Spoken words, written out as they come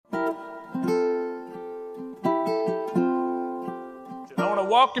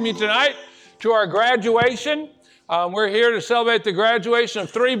welcome you tonight to our graduation. We're here to celebrate the graduation of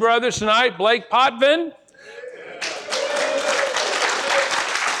three brothers tonight. Blake Potvin,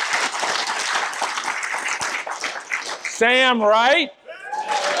 Sam Wright,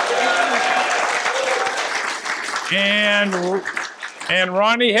 and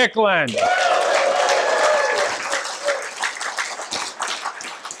Ronnie Hickland.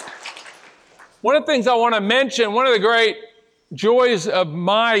 One of the things I want to mention, one of the great joys of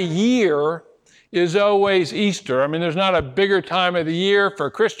my year is always Easter. I mean, there's not a bigger time of the year for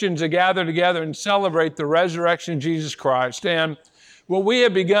Christians to gather together and celebrate the resurrection of Jesus Christ. And what we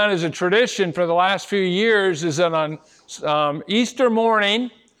have begun as a tradition for the last few years is that on Easter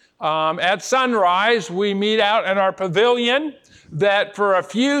morning at sunrise, we meet out at our pavilion that for a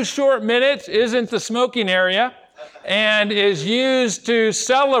few short minutes isn't the smoking area, and is used to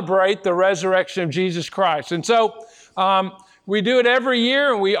celebrate the resurrection of Jesus Christ. And so we do it every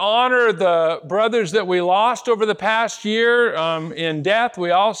year, and we honor the brothers that we lost over the past year in death. We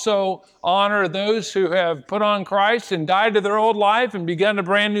also honor those who have put on Christ and died to their old life and begun a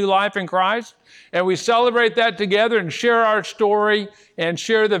brand new life in Christ. And we celebrate that together and share our story and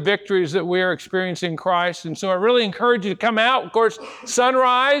share the victories that we are experiencing in Christ. And so I really encourage you to come out. Of course,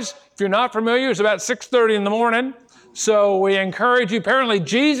 sunrise, if you're not familiar, is about 6:30 in the morning. So we encourage you. Apparently,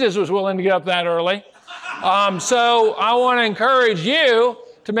 Jesus was willing to get up that early. So I want to encourage you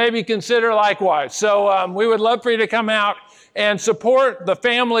to maybe consider likewise. So we would love for you to come out and support the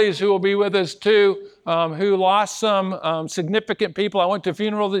families who will be with us too, who lost some significant people. I went to a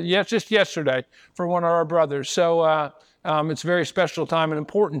funeral just yesterday for one of our brothers. So it's a very special time, an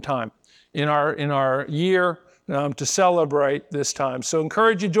important time in our year to celebrate this time. So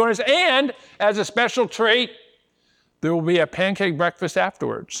encourage you to join us. And as a special treat, there will be a pancake breakfast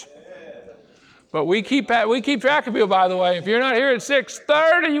afterwards. But we keep track of you, by the way. If you're not here at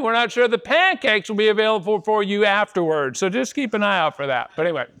 6:30, we're not sure the pancakes will be available for you afterwards. So just keep an eye out for that. But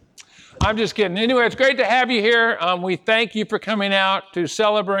anyway, I'm just kidding. Anyway, it's great to have you here. We thank you for coming out to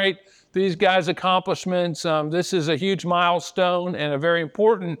celebrate these guys' accomplishments. This is a huge milestone and a very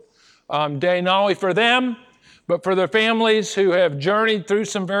important day, not only for them, but for their families who have journeyed through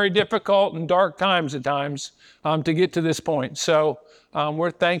some very difficult and dark times at times to get to this point. So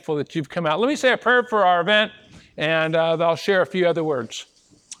we're thankful that you've come out. Let me say a prayer for our event, and I'll share a few other words.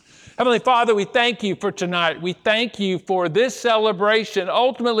 Heavenly Father, we thank you for tonight. We thank you for this celebration.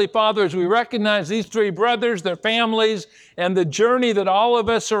 Ultimately, Father, as we recognize these three brothers, their families, and the journey that all of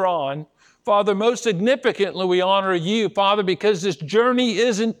us are on, Father, most significantly, we honor you, Father, because this journey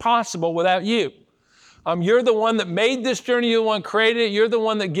isn't possible without you. You're the one that made this journey. You're the one who created it. You're the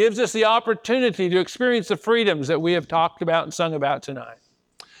one that gives us the opportunity to experience the freedoms that we have talked about and sung about tonight.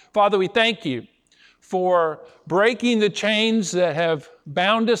 Father, we thank you for breaking the chains that have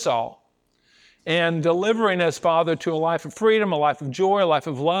bound us all and delivering us, Father, to a life of freedom, a life of joy, a life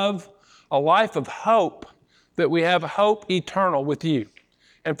of love, a life of hope, that we have hope eternal with you.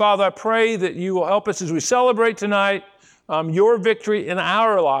 And Father, I pray that you will help us as we celebrate tonight your victory in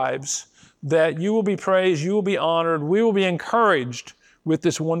our lives, that you will be praised, you will be honored, we will be encouraged with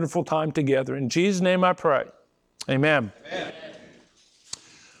this wonderful time together. In Jesus' name I pray. Amen. Amen.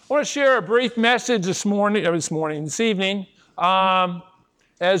 I want to share a brief message this evening,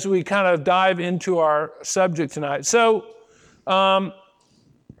 as we kind of dive into our subject tonight. So, I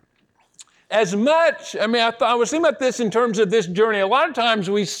was thinking about this in terms of this journey. A lot of times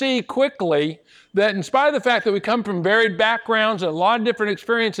we see quickly that in spite of the fact that we come from varied backgrounds and a lot of different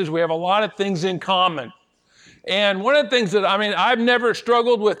experiences, we have a lot of things in common. And one of the things that, I've never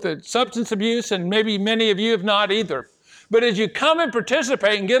struggled with the substance abuse, and maybe many of you have not either. But as you come and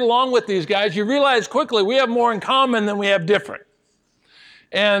participate and get along with these guys, you realize quickly we have more in common than we have different.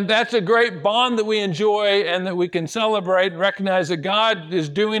 And that's a great bond that we enjoy and that we can celebrate and recognize that God is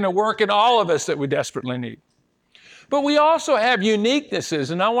doing a work in all of us that we desperately need. But we also have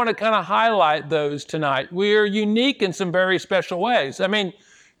uniquenesses, and I want to kind of highlight those tonight. We are unique in some very special ways.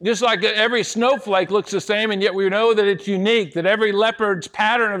 Just like every snowflake looks the same, and yet we know that it's unique, that every leopard's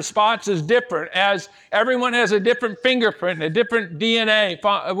pattern of spots is different, as everyone has a different fingerprint, a different DNA.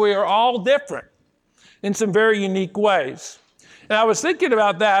 We are all different in some very unique ways. And I was thinking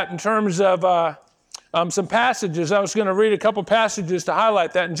about that in terms of some passages. I was going to read a couple passages to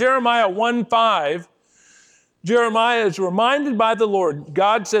highlight that. In Jeremiah 1:5, Jeremiah is reminded by the Lord.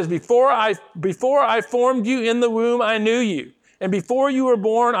 God says, before I formed you in the womb, I knew you. And before you were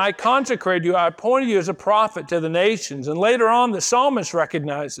born, I consecrated you. I appointed you as a prophet to the nations. And later on, the psalmist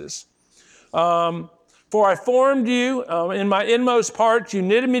recognizes For I formed you in my inmost parts. You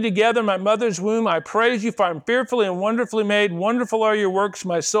knitted me together in my mother's womb. I praise you, for I'm fearfully and wonderfully made. Wonderful are your works.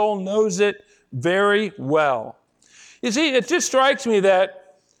 My soul knows it very well. You see, it just strikes me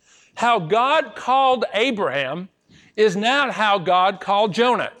that how God called Abraham is not how God called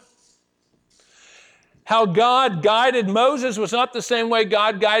Jonah. How God guided Moses was not the same way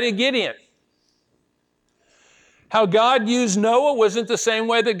God guided Gideon. How God used Noah wasn't the same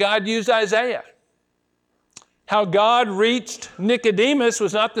way that God used Isaiah. How God reached Nicodemus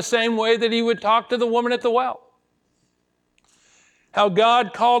was not the same way that he would talk to the woman at the well. How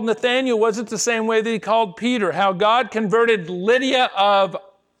God called Nathanael wasn't the same way that he called Peter. How God converted Lydia of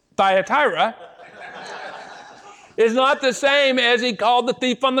Thyatira is not the same as he called the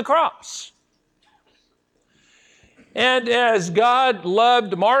thief on the cross. And as God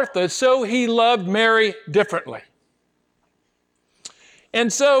loved Martha, so he loved Mary differently.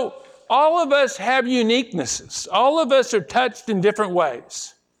 And so all of us have uniquenesses. All of us are touched in different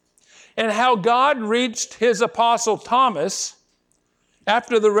ways. And how God reached his apostle Thomas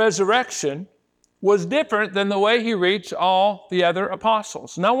after the resurrection was different than the way he reached all the other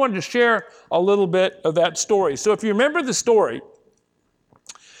apostles. And I wanted to share a little bit of that story. So if you remember the story,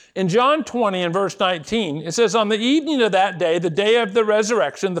 in John 20 and verse 19, it says, on the evening of that day, the day of the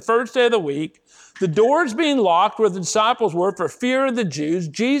resurrection, the first day of the week, the doors being locked where the disciples were for fear of the Jews,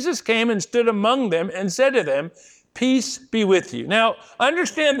 Jesus came and stood among them and said to them, peace be with you. Now,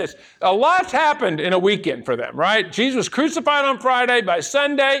 understand this. A lot's happened in a weekend for them, right? Jesus was crucified on Friday. By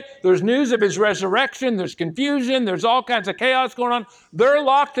Sunday, there's news of his resurrection. There's confusion. There's all kinds of chaos going on. They're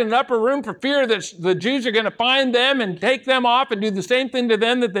locked in an upper room for fear that the Jews are going to find them and take them off and do the same thing to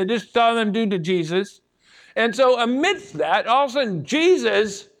them that they just saw them do to Jesus. And so amidst that, all of a sudden,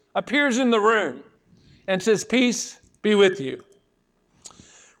 Jesus appears in the room and says, peace be with you.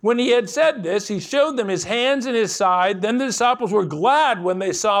 When he had said this, he showed them his hands and his side. Then the disciples were glad when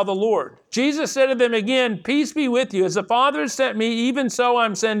they saw the Lord. Jesus said to them again, peace be with you. As the Father has sent me, even so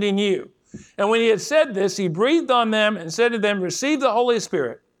I'm sending you. And when he had said this, he breathed on them and said to them, receive the Holy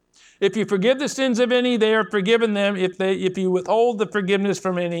Spirit. If you forgive the sins of any, they are forgiven them. If you withhold the forgiveness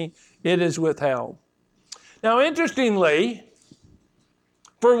from any, it is withheld. Now, interestingly,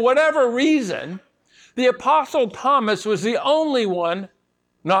 for whatever reason, the Apostle Thomas was the only one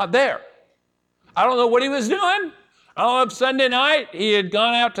not there. I don't know what he was doing. I don't know if Sunday night he had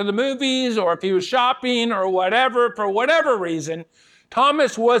gone out to the movies or if he was shopping or whatever. For whatever reason,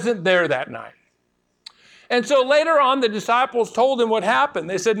 Thomas wasn't there that night. And so later on, the disciples told him what happened.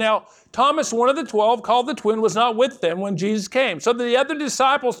 They said, now, Thomas, one of the 12, called the twin, was not with them when Jesus came. So the other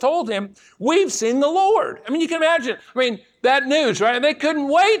disciples told him, we've seen the Lord. I mean, you can imagine. That news, right? And they couldn't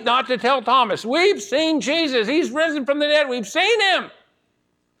wait not to tell Thomas, we've seen Jesus. He's risen from the dead. We've seen him.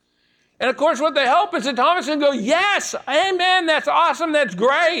 And of course, what they hope is that Thomas can go, yes, amen, that's awesome, that's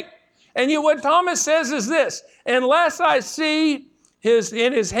great. And yet what Thomas says is this, unless I see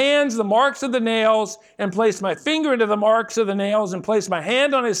in his hands the marks of the nails and place my finger into the marks of the nails and place my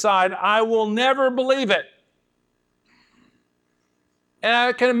hand on his side, I will never believe it. And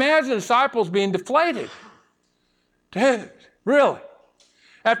I can imagine the disciples being deflated. Dude, really?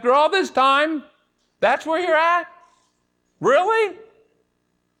 After all this time, that's where you're at? Really?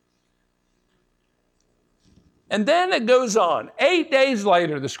 And then it goes on. 8 days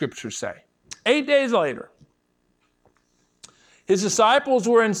later, the scriptures say. 8 days later. His disciples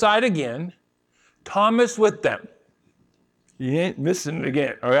were inside again, Thomas with them. You ain't missing it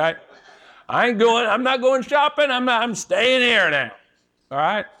again, all right? I'm not going shopping. I'm staying here now, all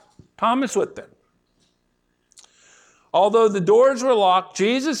right? Thomas with them. Although the doors were locked,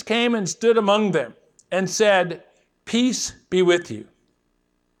 Jesus came and stood among them and said, peace be with you.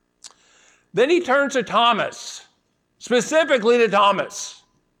 Then he turns to Thomas, specifically to Thomas.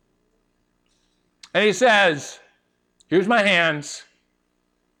 And he says, here's my hands.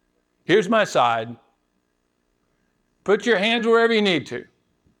 Here's my side. Put your hands wherever you need to.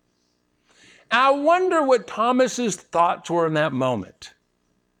 I wonder what Thomas's thoughts were in that moment.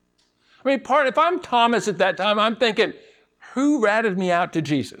 If I'm Thomas at that time, I'm thinking, who ratted me out to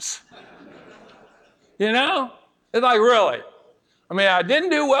Jesus? You know? It's like, really? I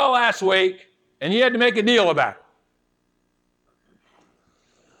didn't do well last week, and you had to make a deal about it.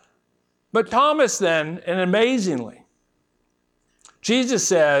 But Thomas then, and amazingly, Jesus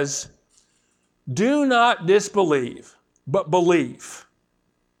says, do not disbelieve, but believe.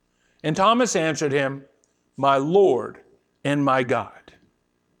 And Thomas answered him, my Lord and my God.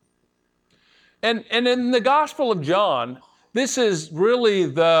 And in the Gospel of John, this is really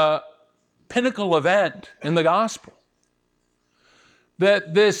the pinnacle event in the Gospel.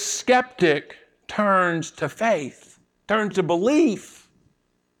 That this skeptic, turns to faith, turns to belief.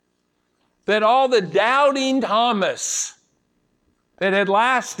 That all the doubting Thomas that had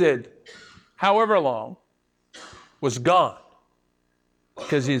lasted however long was gone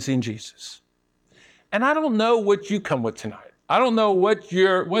because he had seen Jesus. And I don't know what you come with tonight. I don't know what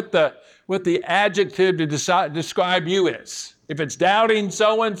the adjective to describe you is. If it's doubting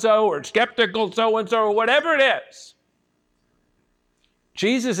so-and-so or skeptical so-and-so or whatever it is.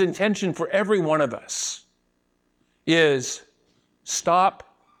 Jesus' intention for every one of us is stop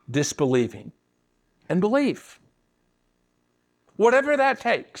disbelieving and believe. Whatever that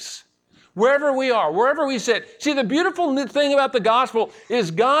takes. Wherever we are, wherever we sit. See, the beautiful thing about the gospel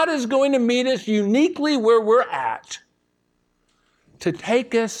is God is going to meet us uniquely where we're at to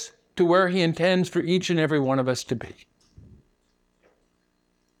take us to where he intends for each and every one of us to be.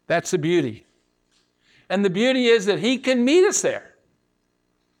 That's the beauty. And the beauty is that he can meet us there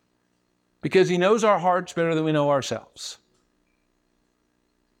because he knows our hearts better than we know ourselves.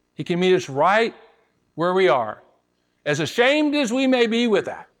 He can meet us right where we are, as ashamed as we may be with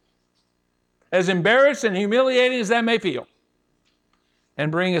that, as embarrassed and humiliating as that may feel,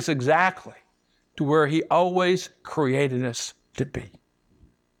 and bring us exactly to where he always created us to be.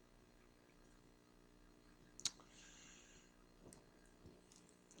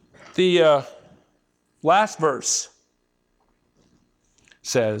 The last verse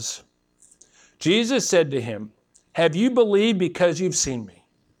says, Jesus said to him, "Have you believed because you've seen me?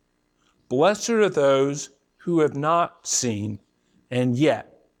 Blessed are those who have not seen and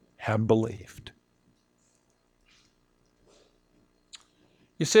yet have believed."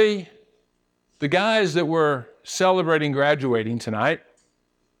 You see, the guys that were celebrating graduating tonight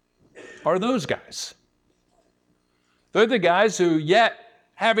are those guys. They're the guys who yet,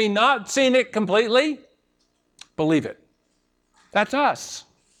 having not seen it completely, believe it. That's us.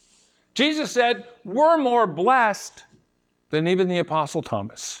 Jesus said, we're more blessed than even the Apostle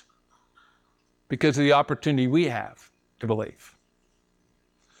Thomas because of the opportunity we have to believe.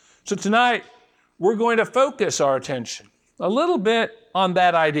 So tonight, we're going to focus our attention a little bit on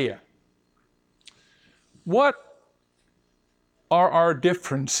that idea. What are our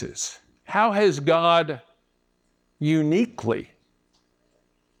differences? How has God uniquely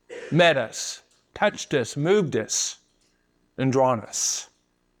met us, touched us, moved us, and drawn us,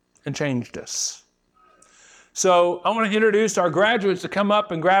 and changed us? So I want to introduce our graduates to come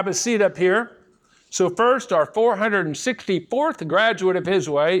up and grab a seat up here. So first, our 464th graduate of His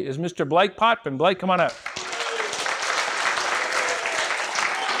Way is Mr. Blake Potvin. Blake, come on up.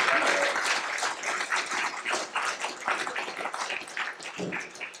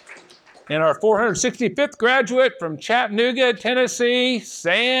 And our 465th graduate from Chattanooga, Tennessee,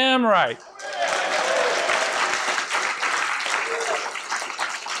 Sam Wright.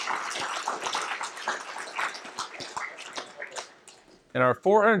 And our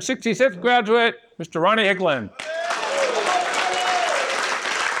 466th graduate, Mr. Ronnie Hicklin.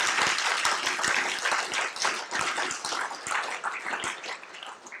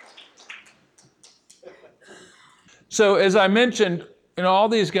 So as I mentioned, all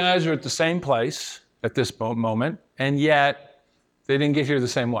these guys are at the same place at this moment, and yet they didn't get here the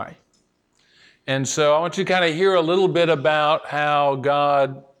same way. And so I want you to kind of hear a little bit about how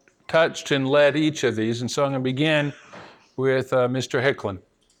God touched and led each of these. And so I'm going to begin with Mr. Hicklin.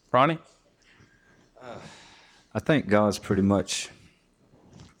 Ronnie? I think God's pretty much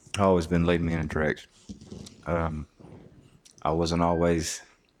always been leading me in a direction. I wasn't always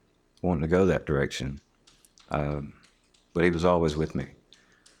wanting to go that direction, but he was always with me.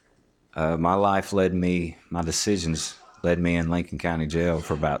 My decisions led me in Lincoln County Jail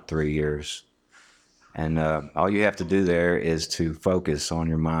for about 3 years. And all you have to do there is to focus on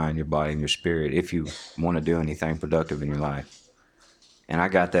your mind, your body, and your spirit if you want to do anything productive in your life. And I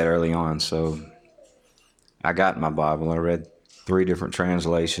got that early on, so I got my Bible. I read 3 different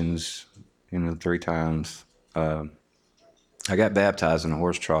translations, 3 times. I got baptized in a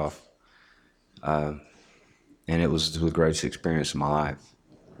horse trough, and it was the greatest experience of my life.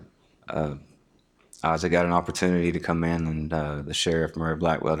 I got an opportunity to come in, and the sheriff, Murray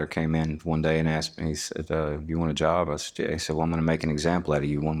Blackwelder, came in one day and asked me, he said, you want a job? I said, yeah. He said, well, I'm going to make an example out of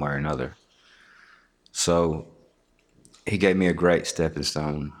you one way or another. So he gave me a great stepping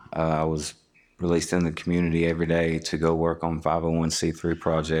stone. I was released in the community every day to go work on 501c3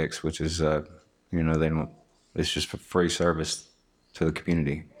 projects, which is, it's just a free service to the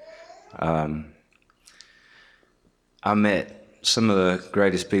community. I met some of the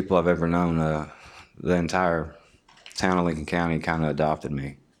greatest people I've ever known. The entire town of Lincoln County kind of adopted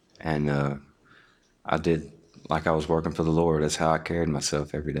me. And I did like I was working for the Lord. That's how I carried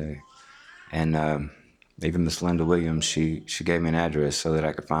myself every day. And even Miss Linda Williams, she gave me an address so that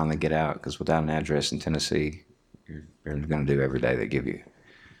I could finally get out, because without an address in Tennessee, you're going to do every day they give you.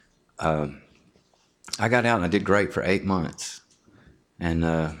 I got out and I did great for 8 months. And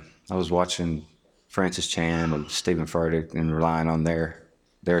I was watching Francis Chan and Stephen Furtick and relying on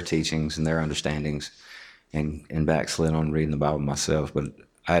their teachings and their understandings, and backslid on reading the Bible myself. But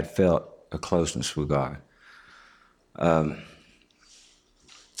I had felt a closeness with God.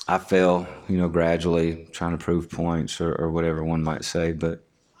 I fell, gradually, trying to prove points or whatever one might say, but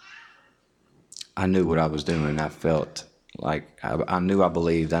I knew what I was doing. I felt like I knew I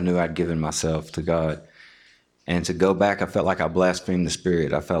believed. I knew I'd given myself to God. And to go back, I felt like I blasphemed the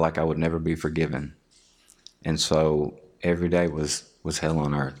Spirit. I felt like I would never be forgiven. And so every day was hell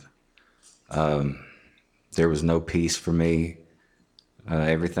on earth. There was no peace for me.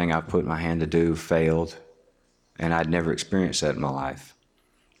 Everything I put my hand to do failed, and I'd never experienced that in my life.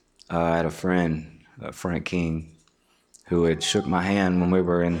 I had a friend, Frank King, who had shook my hand when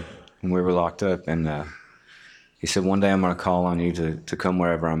we were locked up, and he said, "One day I'm going to call on you to come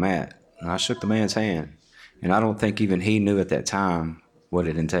wherever I'm at." And I shook the man's hand, and I don't think even he knew at that time what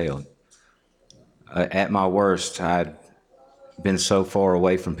it entailed. At my worst, I'd been so far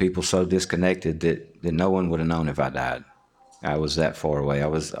away from people, so disconnected that no one would have known if I died. I was that far away. I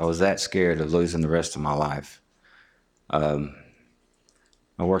was that scared of losing the rest of my life.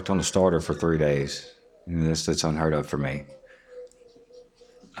 I worked on the starter for 3 days. That's unheard of for me.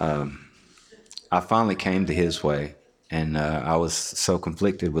 I finally came to his way, and I was so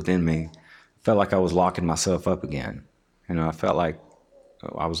conflicted within me. I felt like I was locking myself up again. I felt like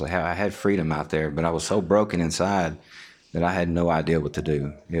I had freedom out there, but I was so broken inside that I had no idea what to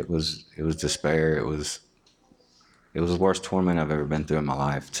do. It was despair. It was the worst torment I've ever been through in my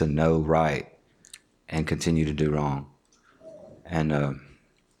life, to know right and continue to do wrong. And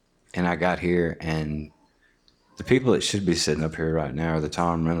I got here, and the people that should be sitting up here right now are the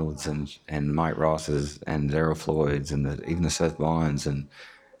Tom Reynolds and Mike Rosses and Daryl Floyds and even the Seth Bonds and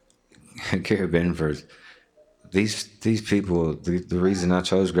Gary Benford. These people, the reason I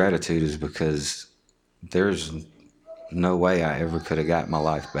chose gratitude is because there's no way I ever could have got my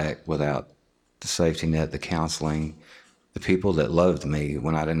life back without the safety net, the counseling, the people that loved me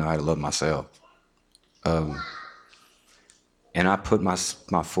when I didn't know how to love myself. And I put my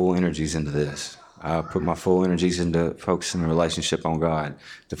full energies into this. I put my full energies into focusing a relationship on God,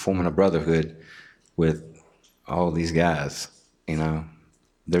 to forming a brotherhood with all these guys.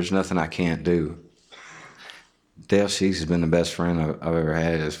 There's nothing I can't do. Dale Sheets has been the best friend I've ever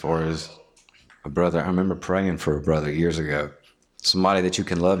had as far as a brother. I remember praying for a brother years ago. Somebody that you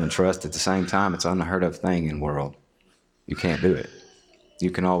can love and trust at the same time. It's an unheard of thing in the world. You can't do it. You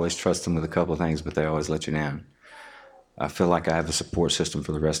can always trust them with a couple of things, but they always let you down. I feel like I have a support system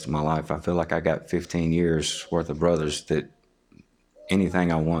for the rest of my life. I feel like I got 15 years worth of brothers that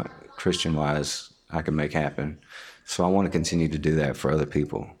anything I want Christian-wise, I can make happen. So I want to continue to do that for other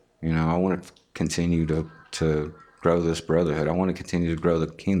people. I want to continue to grow this brotherhood. I want to continue to grow the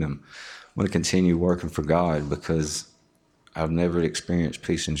kingdom. I want to continue working for God, because I've never experienced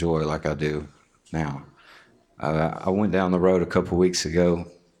peace and joy like I do now. I went down the road a couple weeks ago,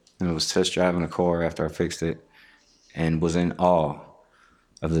 and I was test driving a car after I fixed it, and was in awe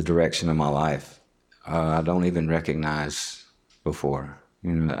of the direction of my life. I don't even recognize before.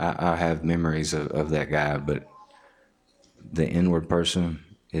 I have memories of that guy, but the inward person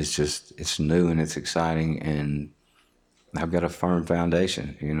is just, it's new and it's exciting, and I've got a firm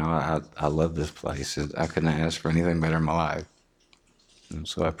foundation. I love this place. I couldn't ask for anything better in my life. And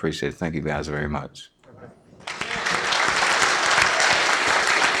so I appreciate it. Thank you guys very much.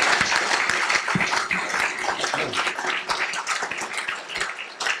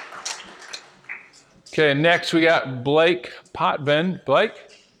 Okay, next we got Blake Potvin. Blake?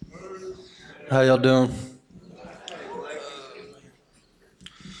 How y'all doing?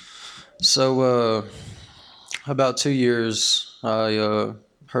 So, about 2 years, I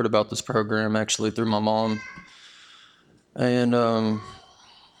heard about this program actually through my mom. And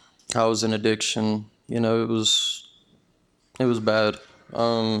I was in addiction. It was bad.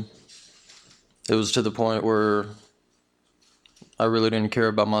 It was to the point where I really didn't care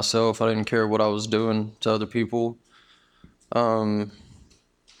about myself. I didn't care what I was doing to other people. I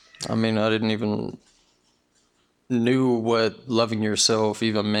didn't even knew what loving yourself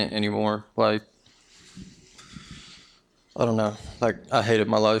even meant anymore. Like, I don't know. Like, I hated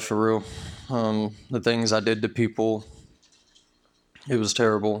my life for real. The things I did to people, it was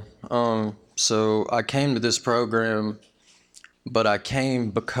terrible. So I came to this program, but I came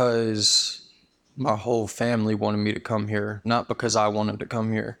because my whole family wanted me to come here, not because I wanted to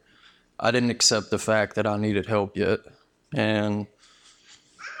come here. I didn't accept the fact that I needed help yet. And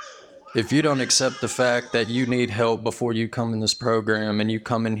if you don't accept the fact that you need help before you come in this program, and you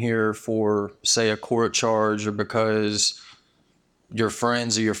come in here for, say, a court charge, or because your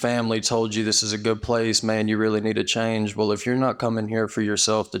friends or your family told you this is a good place, man, you really need to change. Well, if you're not coming here for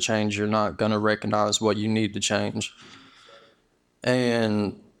yourself to change, you're not going to recognize what you need to change.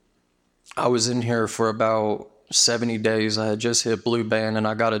 And I was in here for about 70 days. I had just hit Blue Band, and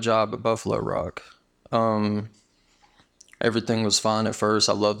I got a job at Buffalo Rock. Everything was fine at first.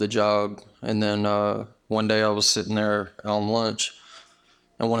 I loved the job. And then one day I was sitting there on lunch,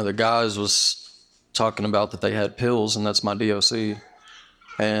 and one of the guys was talking about that they had pills, and that's my DOC.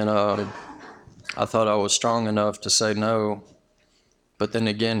 And I thought I was strong enough to say no. But then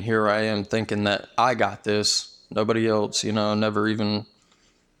again, here I am thinking that I got this. Nobody else, never even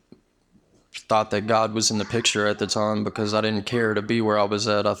thought that God was in the picture at the time, because I didn't care to be where I was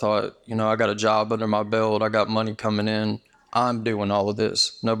at. I thought, I got a job under my belt. I got money coming in. I'm doing all of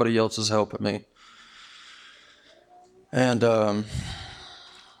this. Nobody else is helping me. And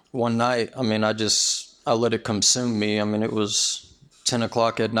one night, I let it consume me. It was 10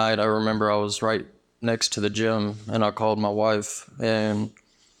 o'clock at night. I remember I was right next to the gym, and I called my wife, and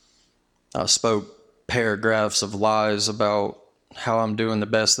I spoke paragraphs of lies about how I'm doing the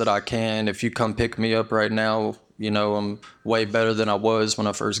best that I can. If you come pick me up right now, I'm way better than I was when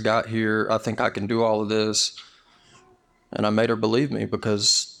I first got here. I think I can do all of this. And I made her believe me,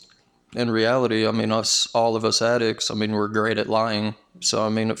 because in reality, all of us addicts, we're great at lying. So,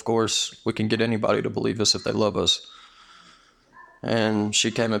 of course, we can get anybody to believe us if they love us. And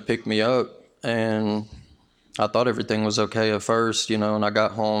she came and picked me up, and I thought everything was okay at first, and I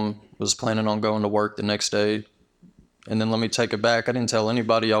got home, was planning on going to work the next day. And then let me take it back. I didn't tell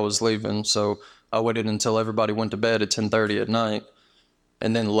anybody I was leaving, so I waited until everybody went to bed at 10:30 at night,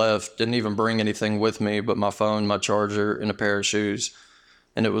 and then left. Didn't even bring anything with me but my phone, my charger, and a pair of shoes.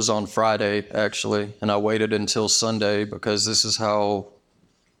 And it was on Friday, actually, and I waited until Sunday, because this is how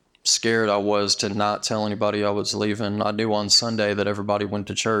scared I was to not tell anybody I was leaving. I knew on Sunday that everybody went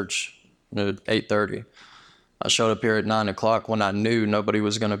to church at 8:30. I showed up here at 9 o'clock when I knew nobody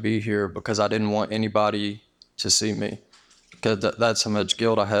was going to be here, because I didn't want anybody to see me, because that's how much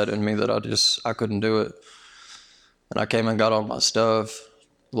guilt I had in me that I couldn't do it. And I came and got all my stuff,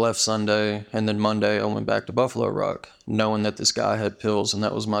 left Sunday, and then Monday I went back to Buffalo Rock, knowing that this guy had pills, and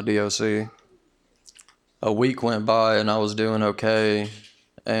that was my DOC. A week went by, and I was doing okay,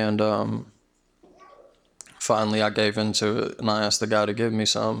 and finally I gave into it, and I asked the guy to give me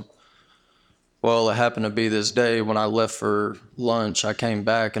some. Well, it happened to be this day when I left for lunch. I came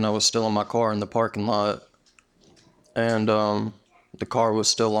back, and I was still in my car in the parking lot, and the car was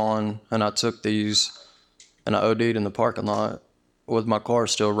still on, and I took these, and I OD'd in the parking lot with my car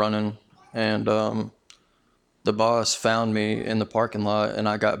still running. And the boss found me in the parking lot, and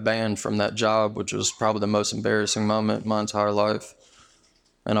I got banned from that job, which was probably the most embarrassing moment in my entire life.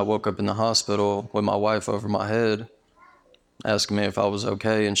 And I woke up in the hospital with my wife over my head, asking me if I was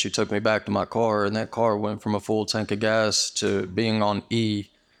okay, and she took me back to my car, and that car went from a full tank of gas to being on E.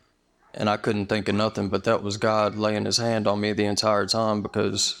 And I couldn't think of nothing, but that was God laying his hand on me the entire time,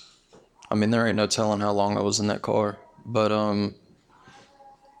 because, there ain't no telling how long I was in that car. But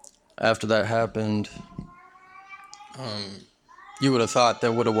after that happened, you would have thought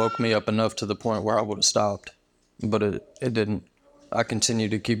that would have woke me up enough to the point where I would have stopped. But it didn't. I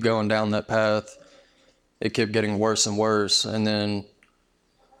continued to keep going down that path. It kept getting worse and worse. And then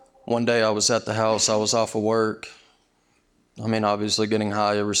one day I was at the house, I was off of work. Obviously getting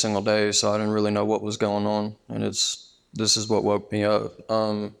high every single day, so I didn't really know what was going on. And this is what woke me up.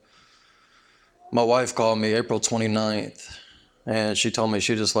 My wife called me April 29th, and she told me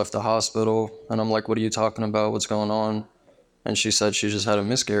she just left the hospital. And I'm like, what are you talking about? What's going on? And she said she just had a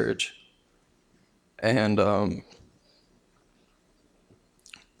miscarriage. And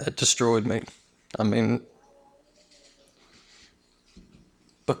it destroyed me.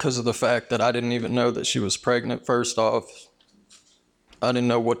 Because of the fact that I didn't even know that she was pregnant, first off. I didn't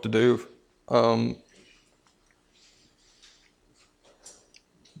know what to do.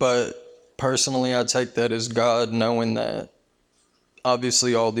 But personally, I take that as God knowing that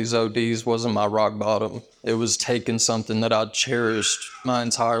obviously all these ODs wasn't my rock bottom. It was taking something that I'd cherished my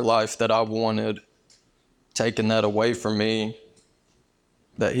entire life that I wanted, taking that away from me,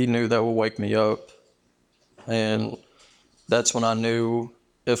 that he knew that would wake me up. And that's when I knew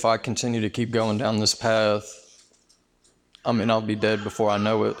if I continue to keep going down this path, I'll be dead before I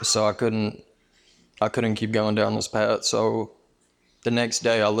know it. So I couldn't keep going down this path. So the next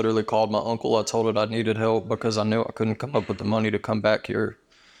day I literally called my uncle. I told him I needed help because I knew I couldn't come up with the money to come back here.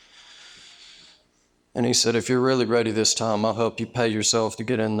 And he said, if you're really ready this time, I'll help you pay yourself to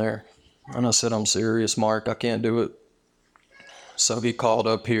get in there. And I said, I'm serious, Mark. I can't do it. So he called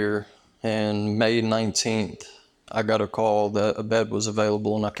up here, and May 19th, I got a call that a bed was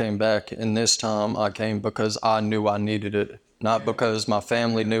available, and I came back. And this time I came because I knew I needed it, not because my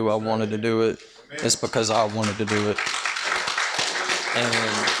family knew I wanted to do it. It's because I wanted to do it.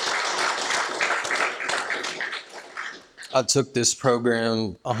 And I took this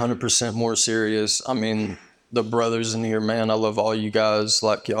program 100% more serious. I mean, the brothers in here, man, I love all you guys.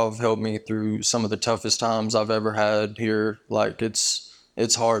 Like, y'all have helped me through some of the toughest times I've ever had here. Like,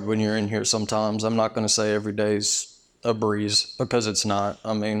 it's hard when you're in here sometimes. I'm not going to say every day's a breeze, because it's not.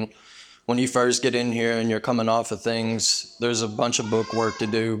 I mean, when you first get in here and you're coming off of things, there's a bunch of book work to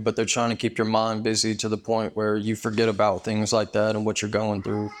do, but they're trying to keep your mind busy to the point where you forget about things like that and what you're going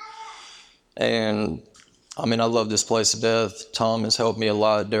through. And I mean, I love this place to death. Tom has helped me a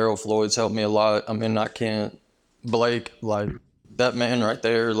lot. Daryl Floyd's helped me a lot. I mean, Blake, like, that man right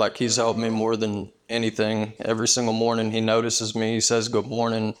there, like, he's helped me more than anything. Every single morning he notices me, he says good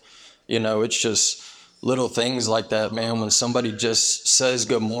morning. You know, it's just little things like that, man. When somebody just says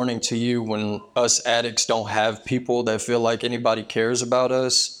good morning to you, when us addicts don't have people that feel like anybody cares about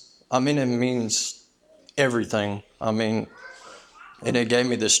us, I mean, it means everything. I mean, and it gave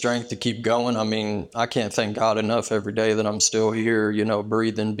me the strength to keep going. I mean, I can't thank God enough every day that I'm still here, you know,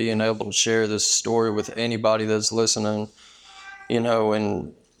 breathing, being able to share this story with anybody that's listening, you know.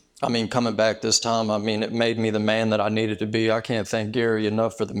 And I mean, coming back this time, I mean, it made me the man that I needed to be. I can't thank Gary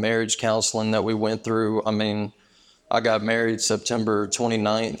enough for the marriage counseling that we went through. I mean, I got married September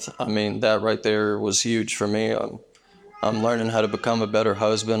 29th. I mean, that right there was huge for me. I'm learning how to become a better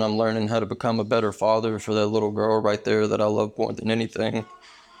husband. I'm learning how to become a better father for that little girl right there that I love more than anything.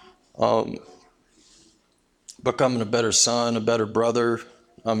 Becoming a better son, a better brother.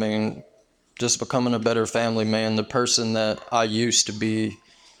 I mean, just becoming a better family man, the person that I used to be,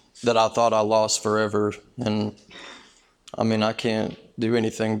 that I thought I lost forever. And I mean, I can't do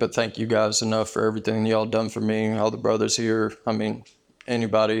anything but thank you guys enough for everything y'all done for me, all the brothers here. I mean,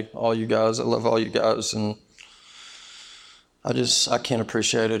 anybody, all you guys. I love all you guys, and I can't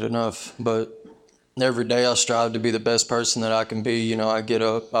appreciate it enough. But every day I strive to be the best person that I can be. You know, I get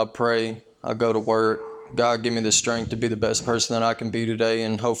up, I pray, I go to work. God, give me the strength to be the best person that I can be today,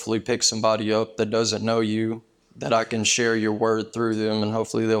 and hopefully pick somebody up that doesn't know you, that I can share your word through them, and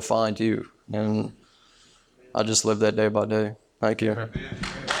hopefully they'll find you. And I just live that day by day. Thank you.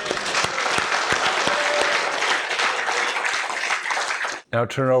 Now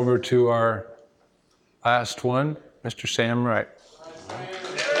turn over to our last one, Mr. Sam Wright.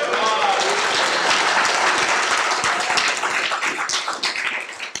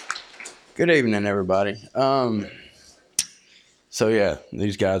 Good evening, everybody. So yeah,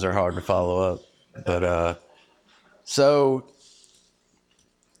 these guys are hard to follow up, but so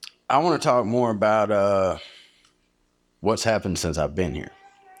I want to talk more about what's happened since I've been here.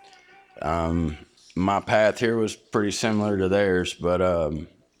 My path here was pretty similar to theirs, but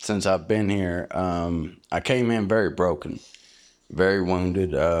since I've been here, I came in very broken, very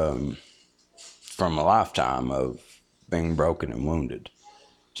wounded, from a lifetime of being broken and wounded,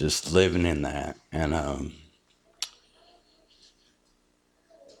 just living in that. And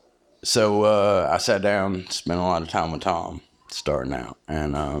so I sat down, spent a lot of time with Tom starting out,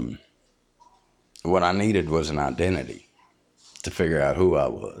 and what I needed was an identity to figure out who I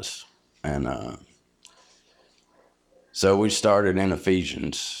was. And so we started in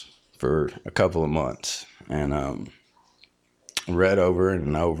Ephesians for a couple of months, and read over it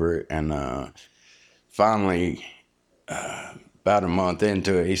and over it, and finally, about a month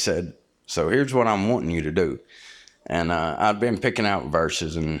into it, he said, so here's what I'm wanting you to do. And I'd been picking out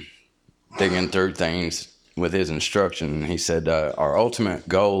verses and digging through things with his instruction. He said, our ultimate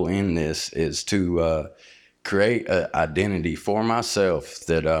goal in this is to create an identity for myself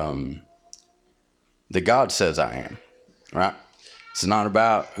that God says I am, right? It's not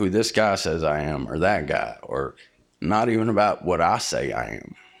about who this guy says I am or that guy, or not even about what I say I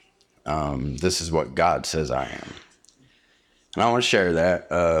am. This is what God says I am. And I want to share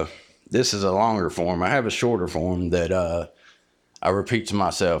that. This is a longer form. I have a shorter form that I repeat to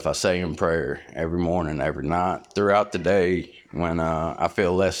myself. I say in prayer every morning, every night, throughout the day when I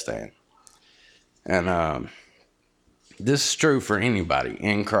feel less than. And this is true for anybody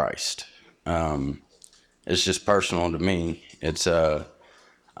in Christ. It's just personal to me. It's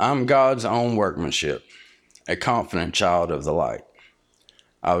I'm God's own workmanship, a confident child of the light.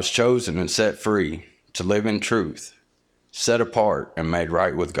 I was chosen and set free to live in truth, set apart and made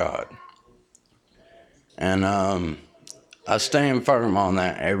right with God. And I stand firm on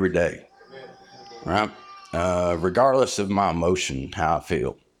that every day. right? Regardless of my emotion, how I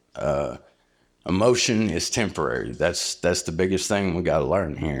feel. Emotion is temporary. That's the biggest thing we got to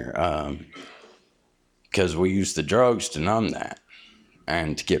learn here. Because we use the drugs to numb that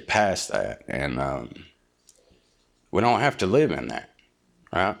and to get past that. And we don't have to live in that,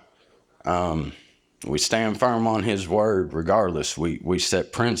 right? We stand firm on his word regardless. We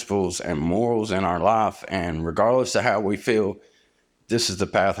set principles and morals in our life, and regardless of how we feel, this is the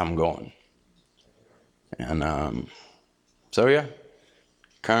path I'm going. And so, yeah,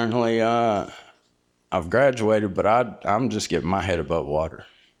 currently I've graduated, but I'm just getting my head above water.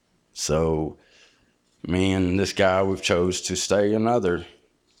 So me and this guy, we've chose to stay another,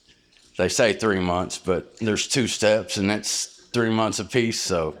 they say 3 months, but there's 2 steps, and it's 3 months apiece.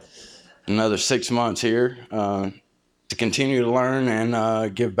 So another 6 months here to continue to learn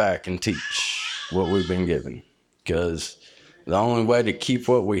and give back and teach what we've been given. Because the only way to keep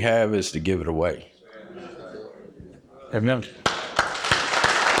what we have is to give it away. Amen.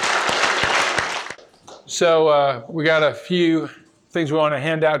 So we got a few things we want to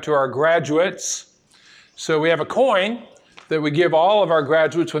hand out to our graduates. So we have a coin that we give all of our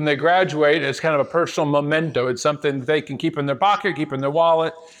graduates when they graduate as kind of a personal memento. It's something that they can keep in their pocket, keep in their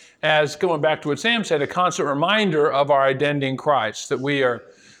wallet, as going back to what Sam said, a constant reminder of our identity in Christ, that we are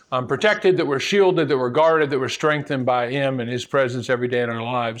protected, that we're shielded, that we're guarded, that we're strengthened by him and his presence every day in our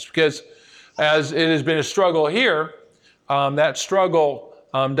lives. Because as it has been a struggle here, that struggle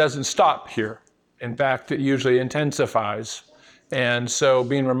doesn't stop here. In fact, it usually intensifies. And so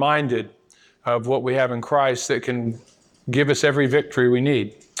being reminded of what we have in Christ that can give us every victory we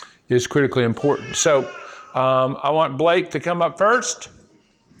need is critically important. So I want Blake to come up first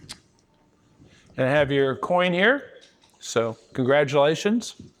and have your coin here. So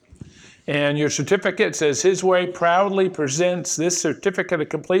congratulations. And your certificate says, His Way proudly presents this certificate of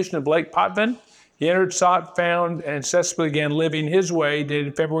completion of Blake Potvin. He entered, sought, found, and successfully began living his way,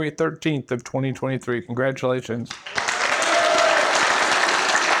 dated February 13th of 2023. Congratulations.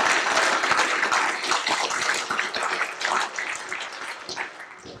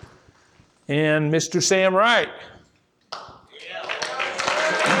 And Mr. Sam Wright.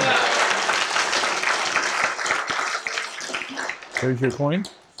 There's your coin.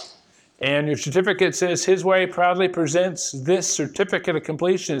 And your certificate says, His Way proudly presents this certificate of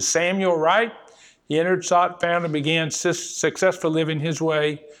completion is Samuel Wright. He entered, sought, found, and began successfully living his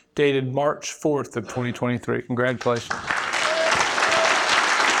way, dated March 4th of 2023. Congratulations.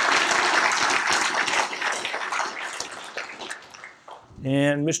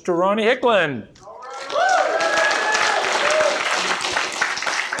 And Mr. Ronnie Hicklin.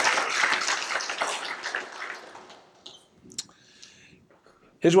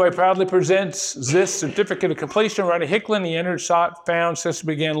 His Way proudly presents this certificate of completion. Ronnie Hicklin, he entered, sought, found,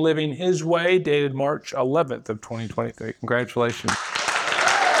 successfully began living his way, dated March 11th of 2023. Congratulations.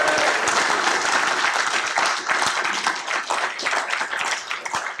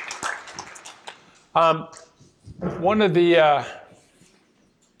 One of the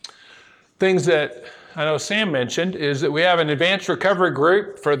things that I know Sam mentioned is that we have an advanced recovery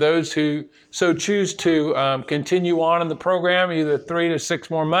group for those who so choose to continue on in the program, either 3 to 6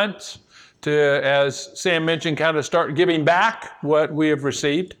 more months to, as Sam mentioned, kind of start giving back what we have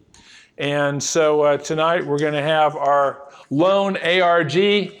received. And so tonight we're going to have our lone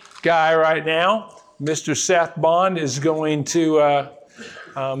ARG guy right now, Mr. Seth Bond, is going to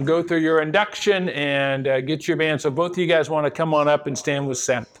go through your induction and get your band. So both of you guys want to come on up and stand with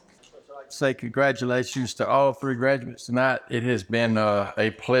Seth. Say congratulations to all 3 graduates tonight. It has been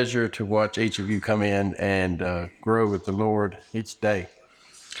a pleasure to watch each of you come in and grow with the Lord each day.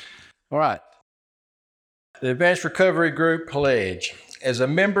 All right. The Advanced Recovery Group Pledge. As a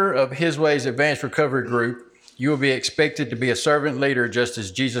member of His Way's Advanced Recovery Group, you will be expected to be a servant leader just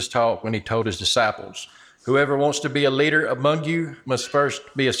as Jesus taught when he told his disciples. Whoever wants to be a leader among you must first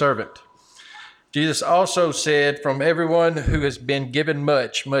be a servant. Jesus also said, from everyone who has been given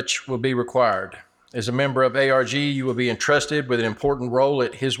much, much will be required. As a member of ARG, you will be entrusted with an important role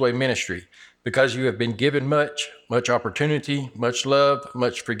at His Way Ministry. Because you have been given much, much opportunity, much love,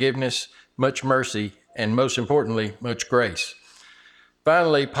 much forgiveness, much mercy, and most importantly, much grace.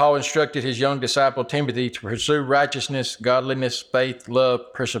 Finally, Paul instructed his young disciple Timothy to pursue righteousness, godliness, faith,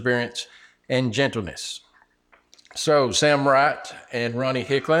 love, perseverance, and gentleness. So, Sam Wright and Ronnie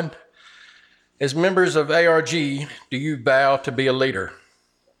Hicklin, as members of ARG, do you vow to be a leader?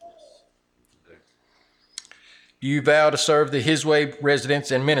 Do you vow to serve the His Way residents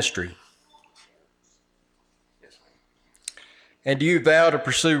and ministry? And do you vow to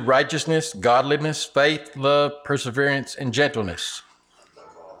pursue righteousness, godliness, faith, love, perseverance, and gentleness?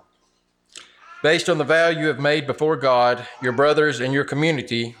 Based on the vow you have made before God, your brothers, and your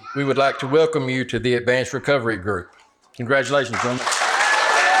community, we would like to welcome you to the Advanced Recovery Group. Congratulations, gentlemen.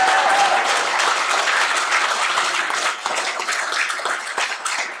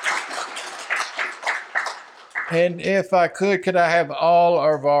 And if I could I have all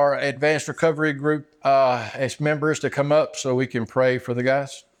of our Advanced Recovery Group as members to come up so we can pray for the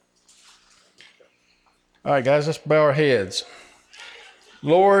guys? All right, guys, let's bow our heads.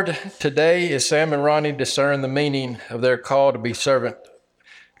 Lord, today as Sam and Ronnie discern the meaning of their call to be servant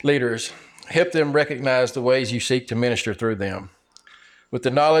leaders, help them recognize the ways you seek to minister through them. With the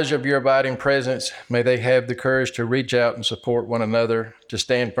knowledge of your abiding presence, may they have the courage to reach out and support one another, to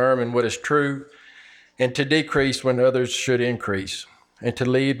stand firm in what is true, and to decrease when others should increase, and to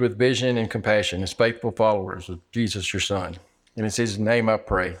lead with vision and compassion as faithful followers of Jesus, your Son. And it's his name I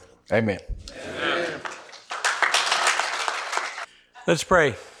pray. Amen. Amen. Let's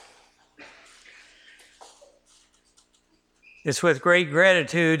pray. It's with great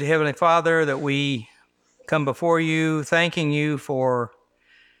gratitude, Heavenly Father, that we come before you, thanking you for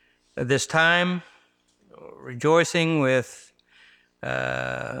this time, rejoicing with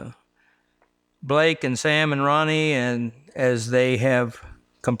Blake and Sam and Ronnie, and as they have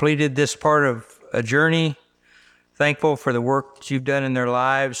completed this part of a journey, thankful for the work that you've done in their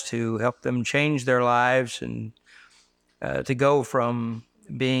lives to help them change their lives and to go from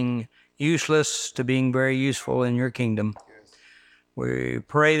being useless to being very useful in your kingdom. We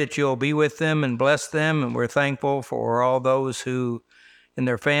pray that you'll be with them and bless them, and we're thankful for all those who, and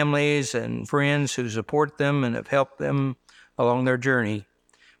their families and friends who support them and have helped them along their journey.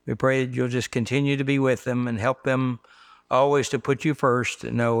 We pray that you'll just continue to be with them and help them always to put you first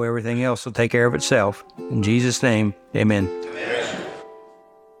and know everything else will take care of itself. In Jesus' name, amen. Amen.